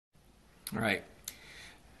All right,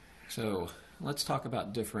 so let's talk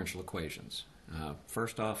about differential equations.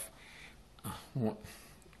 First off,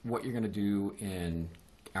 what you're going to do in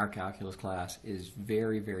our calculus class is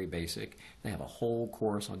very, very basic. They have a whole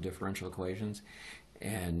course on differential equations,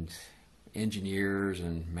 and engineers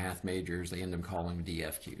and math majors, they end up calling them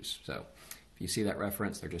DFQs. So if you see that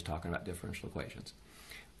reference, they're just talking about differential equations.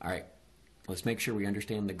 All right, let's make sure we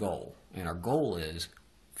understand the goal. And our goal is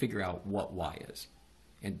figure out what y is.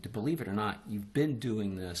 And to believe it or not, you've been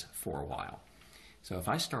doing this for a while. So if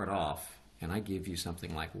I start off and I give you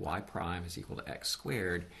something like y prime is equal to x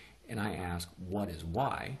squared, and I ask what is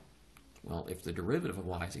y, well, if the derivative of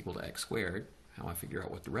y is equal to x squared, how I figure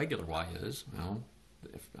out what the regular y is, well,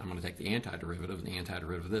 if I'm going to take the antiderivative, and the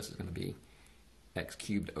antiderivative of this is going to be x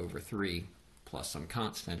cubed over 3 plus some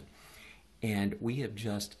constant, and we have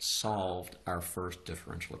just solved our first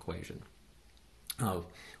differential equation.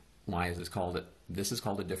 Why is this called it? This is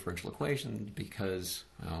called a differential equation because,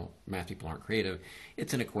 well, math people aren't creative.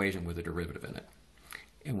 It's an equation with a derivative in it.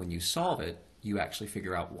 And when you solve it, you actually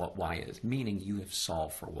figure out what y is, meaning you have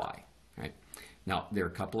solved for y. Right? Now, there are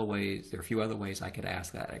a couple of ways, there are a few other ways I could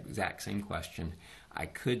ask that exact same question. I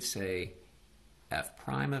could say f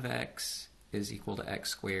prime of x is equal to x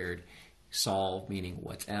squared, solve, meaning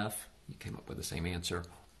what's f? You came up with the same answer.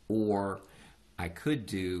 Or I could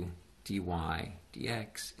do dy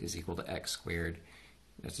dx is equal to x squared.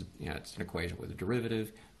 That's it's an equation with a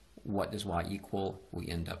derivative. What does y equal? We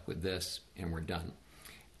end up with this, and we're done.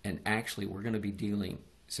 And actually, we're going to be dealing,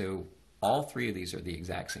 so all three of these are the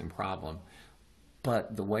exact same problem,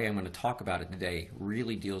 but the way I'm going to talk about it today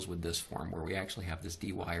really deals with this form, where we actually have this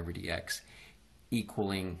dy over dx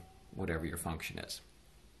equaling whatever your function is.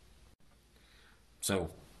 So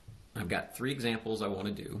I've got three examples I want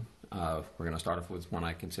to do. We're going to start off with one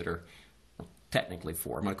I consider, well, technically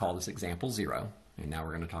four. I'm going to call this example 0, and now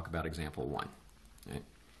we're going to talk about example 1. Right?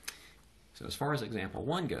 So as far as example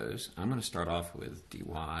 1 goes, I'm going to start off with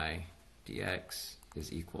dy dx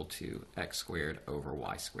is equal to x squared over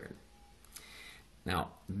y squared.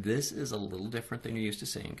 Now, this is a little different than you're used to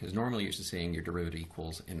seeing, because normally you're used to seeing your derivative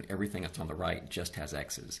equals and everything that's on the right just has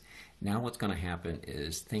x's. Now what's going to happen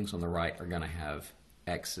is things on the right are going to have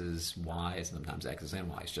x's, y's, and sometimes x's and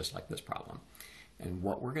y's, just like this problem. And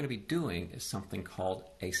what we're going to be doing is something called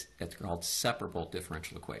separable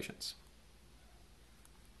differential equations.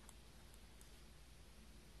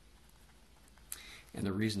 And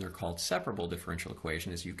the reason they're called separable differential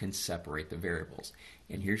equation is you can separate the variables.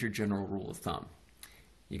 And here's your general rule of thumb.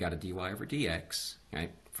 You got a dy over dx.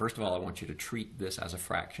 Right? First of all, I want you to treat this as a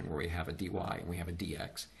fraction where we have a dy and we have a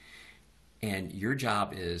dx. And your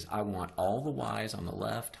job is, I want all the y's on the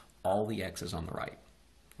left, all the x's on the right.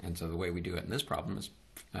 And so the way we do it in this problem is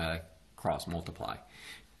cross multiply.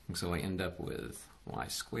 And so I end up with y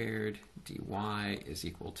squared dy is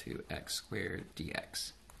equal to x squared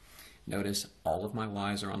dx. Notice all of my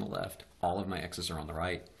y's are on the left, all of my x's are on the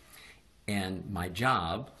right, and my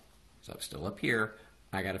job, so I'm still up here,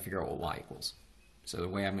 I got to figure out what y equals. So the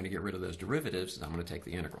way I'm going to get rid of those derivatives is I'm going to take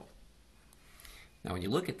the integral. Now when you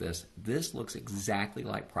look at this, this looks exactly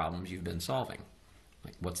like problems you've been solving.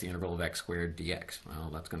 Like, what's the integral of x squared dx? Well,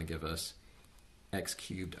 that's going to give us x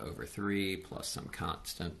cubed over 3 plus some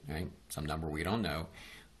constant, right? Some number we don't know.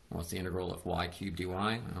 What's the integral of y cubed dy?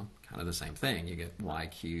 Well, kind of the same thing. You get y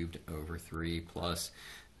cubed over 3 plus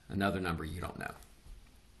another number you don't know.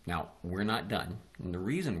 Now, we're not done. And the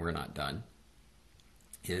reason we're not done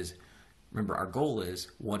is, remember, our goal is,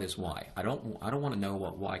 what is y? I don't want to know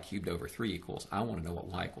what y cubed over 3 equals. I want to know what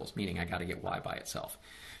y equals, meaning I got to get y by itself.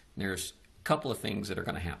 And there's a couple of things that are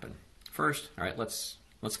going to happen. First, all right, let's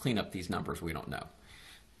clean up these numbers we don't know.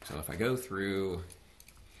 So if I go through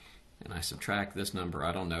and I subtract this number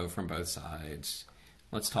I don't know from both sides,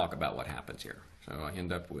 let's talk about what happens here. So I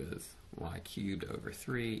end up with y cubed over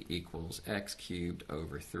 3 equals x cubed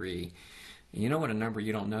over 3. And you know what a number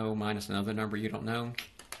you don't know minus another number you don't know?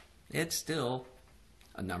 It's still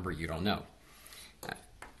a number you don't know. All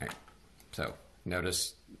right. So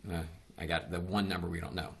notice I got the one number we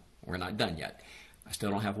don't know. We're not done yet. I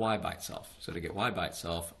still don't have y by itself. So to get y by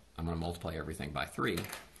itself, I'm going to multiply everything by 3. I'm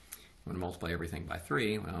going to multiply everything by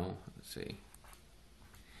 3. Well, let's see.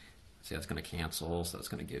 See, that's going to cancel, so that's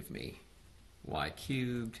going to give me y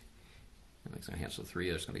cubed. That's going to cancel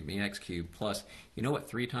 3. That's going to give me x cubed plus, you know what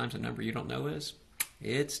 3 times a number you don't know is?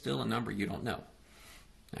 It's still a number you don't know.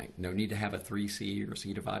 Right, no need to have a 3c or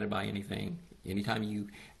c divided by anything. Anytime you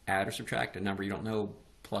add or subtract a number you don't know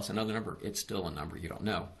plus another number, it's still a number you don't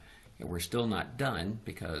know. And we're still not done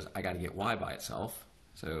because I got to get y by itself.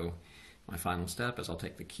 So my final step is I'll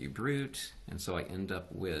take the cubed root, and so I end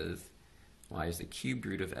up with y is the cubed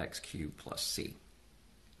root of x cubed plus c.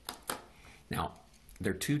 Now,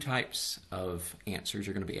 there are two types of answers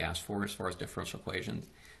you're going to be asked for as far as differential equations.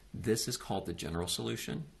 This is called the general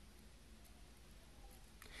solution.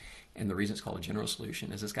 And the reason it's called a general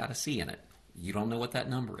solution is it's got a c in it. You don't know what that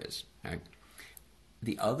number is. Right?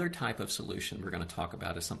 The other type of solution we're going to talk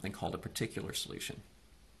about is something called a particular solution.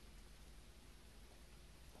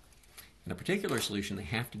 In a particular solution, they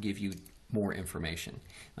have to give you more information.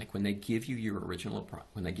 Like when they give you your original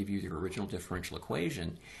differential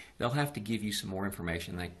equation, they'll have to give you some more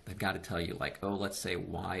information. They've got to tell you, like, oh, let's say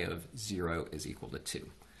y of 0 is equal to 2.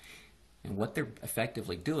 And what they're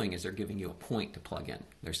effectively doing is they're giving you a point to plug in.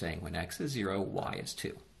 They're saying when x is 0, y is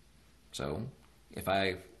 2. So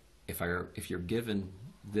if you're given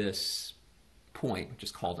this point, which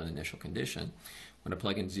is called an initial condition, when I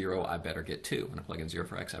plug in 0, I better get 2. When I plug in 0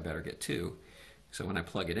 for x, I better get 2. So when I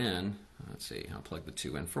plug it in, let's see, I'll plug the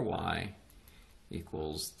 2 in for y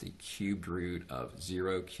equals the cubed root of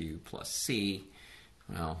 0 cubed plus c.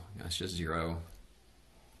 Well, that's just 0.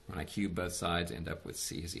 When I cube both sides, I end up with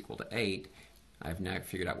c is equal to 8. I've now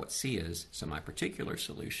figured out what c is, so my particular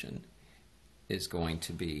solution is going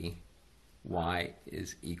to be y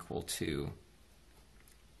is equal to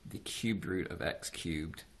the cubed root of x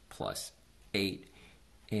cubed plus 8,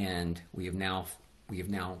 and we have now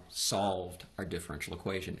solved our differential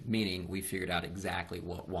equation, meaning we figured out exactly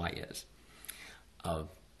what y is. Now,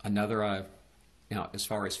 as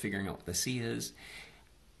far as figuring out what the c is,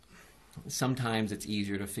 sometimes it's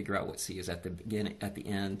easier to figure out what c is at the beginning, at the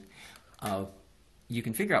end. You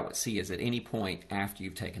can figure out what c is at any point after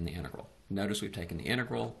you've taken the integral. Notice we've taken the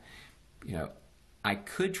integral. I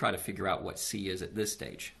could try to figure out what c is at this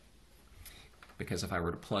stage, because if I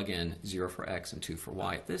were to plug in 0 for x and 2 for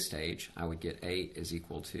y at this stage, I would get 8 is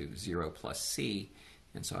equal to 0 plus c,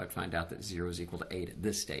 and so I'd find out that 0 is equal to 8 at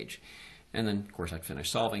this stage. And then, of course, I'd finish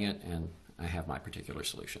solving it, and I have my particular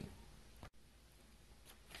solution.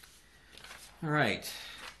 All right,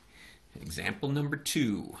 example number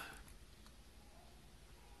 2.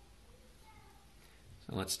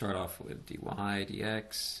 So let's start off with dy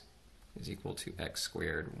dx is equal to x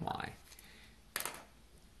squared y.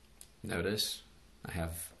 Notice I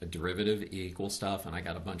have a derivative equal stuff, and I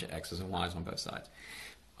got a bunch of x's and y's on both sides,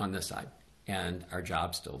 on this side. And our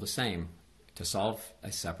job's still the same. To solve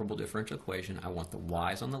a separable differential equation, I want the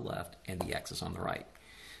y's on the left and the x's on the right.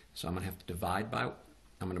 So I'm going to have to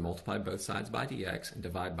I'm going to multiply both sides by dx and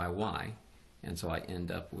divide by y. And so I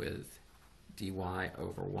end up with dy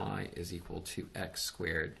over y is equal to x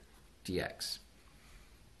squared dx.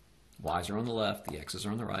 Y's are on the left, the x's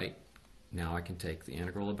are on the right. Now I can take the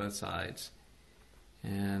integral of both sides,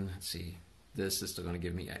 and let's see, this is still going to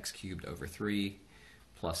give me x cubed over 3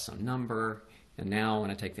 plus some number. And now when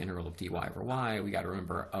I take the integral of dy over y, we got to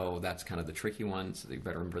remember, oh, that's kind of the tricky one, so you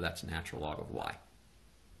better remember that's natural log of y.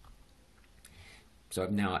 So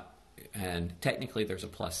now, and technically there's a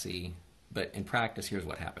plus c, but in practice, here's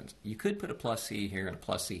what happens. You could put a plus c here and a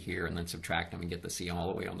plus c here and then subtract them and get the c all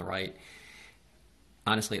the way on the right.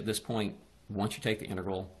 Honestly, at this point, once you take the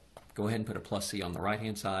integral, go ahead and put a plus c on the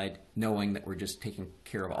right-hand side, knowing that we're just taking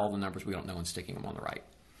care of all the numbers we don't know and sticking them on the right.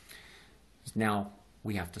 Now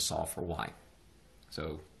we have to solve for y.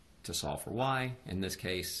 So to solve for y, in this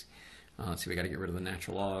case, let's see, we got to get rid of the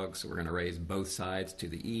natural log, so we're going to raise both sides to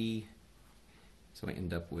the e. So we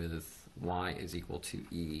end up with y is equal to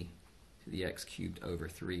e to the x cubed over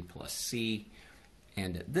 3 plus c.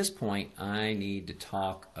 And at this point, I need to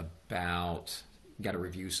talk about, got to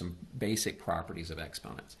review some basic properties of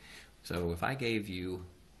exponents. So if I gave you,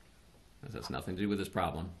 this has nothing to do with this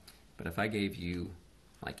problem, but if I gave you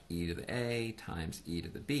like e to the a times e to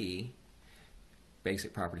the b,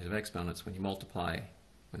 basic properties of exponents, when you multiply,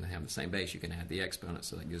 when they have the same base, you can add the exponent,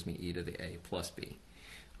 so that gives me e to the a plus b.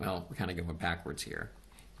 Well, we're kind of going backwards here.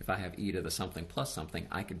 If I have e to the something plus something,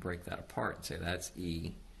 I could break that apart and say that's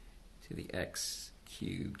e to the x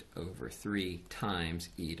cubed over 3 times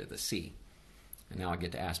e to the c. And now I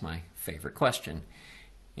get to ask my favorite question.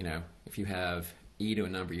 If you have e to a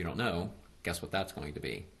number you don't know, guess what that's going to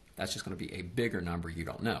be? That's just going to be a bigger number you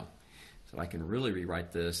don't know. So I can really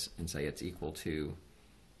rewrite this and say it's equal to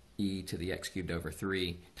e to the x cubed over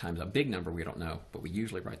 3 times a big number we don't know, but we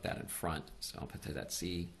usually write that in front. So I'll put that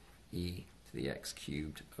c e to the x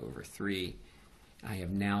cubed over 3. I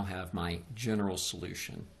now have my general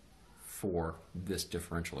solution for this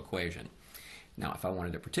differential equation. Now, if I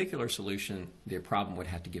wanted a particular solution, the problem would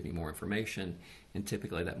have to give me more information, and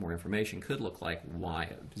typically that more information could look like y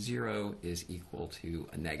of 0 is equal to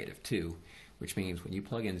a negative 2, which means when you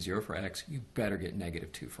plug in 0 for x, you better get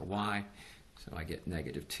negative 2 for y. So I get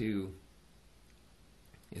negative 2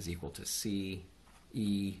 is equal to c,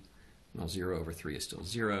 e, well, 0 over 3 is still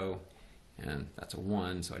 0, and that's a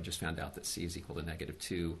 1, so I just found out that c is equal to negative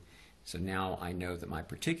 2. So now I know that my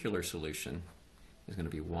particular solution is going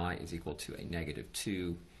to be y is equal to a negative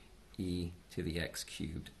 2 e to the x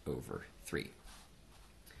cubed over 3.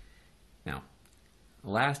 Now,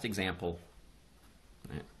 last example,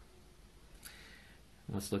 right,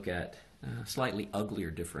 let's look at a slightly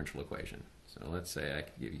uglier differential equation. So let's say I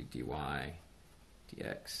could give you dy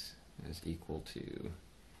dx is equal to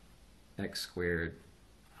x squared,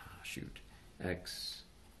 x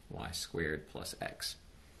y squared plus x.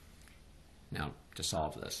 Now, to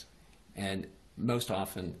solve this, and most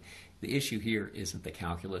often the issue here isn't the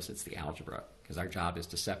calculus, it's the algebra, because our job is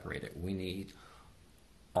to separate it. We need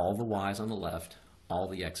all the y's on the left, all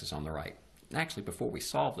the x's on the right. And actually, before we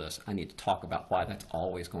solve this, I need to talk about why that's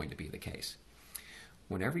always going to be the case.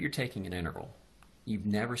 Whenever you're taking an integral, you've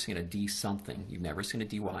never seen a d something, you've never seen a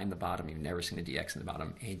dy in the bottom, you've never seen a dx in the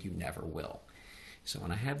bottom, and you never will. So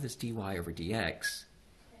when I have this dy over dx,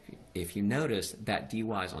 if you notice that dy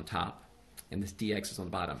is on top and this dx is on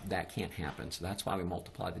the bottom, that can't happen. So that's why we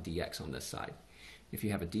multiply the dx on this side. If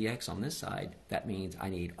you have a dx on this side, that means I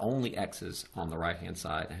need only x's on the right-hand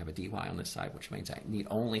side. I have a dy on this side, which means I need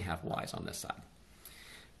only have y's on this side.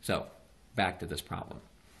 So back to this problem.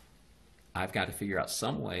 I've got to figure out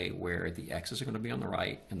some way where the x's are going to be on the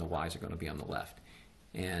right and the y's are going to be on the left.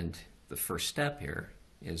 And the first step here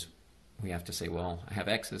is we have to say, well, I have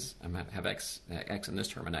x's, I have x in this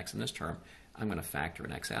term and x in this term. I'm going to factor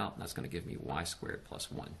an x out, and that's going to give me y squared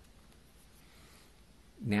plus 1.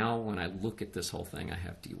 Now, when I look at this whole thing, I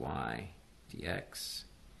have dy dx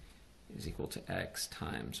is equal to x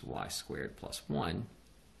times y squared plus 1.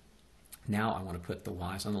 Now I want to put the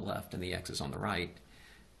y's on the left and the x's on the right.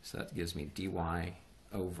 So that gives me dy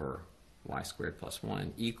over y squared plus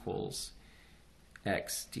 1 equals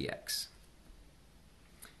x dx.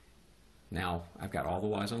 Now I've got all the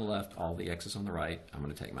y's on the left, all the x's on the right. I'm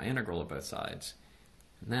going to take my integral of both sides.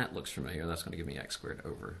 And that looks familiar. That's going to give me x squared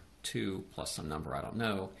over 2 plus some number I don't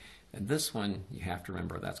know. And this one, you have to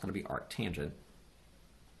remember, that's going to be arctangent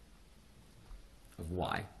of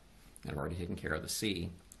y. I've already taken care of the c.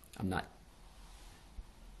 I'm not...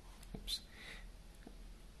 Oops.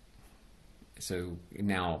 So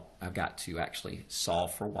now I've got to actually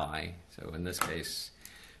solve for y. So in this case,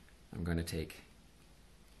 I'm going to take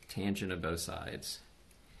tangent of both sides.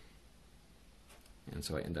 And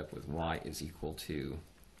so I end up with y is equal to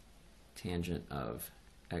tangent of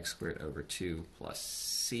x squared over 2 plus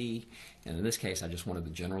c. And in this case, I just wanted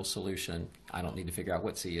the general solution. I don't need to figure out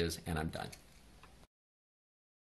what c is, and I'm done.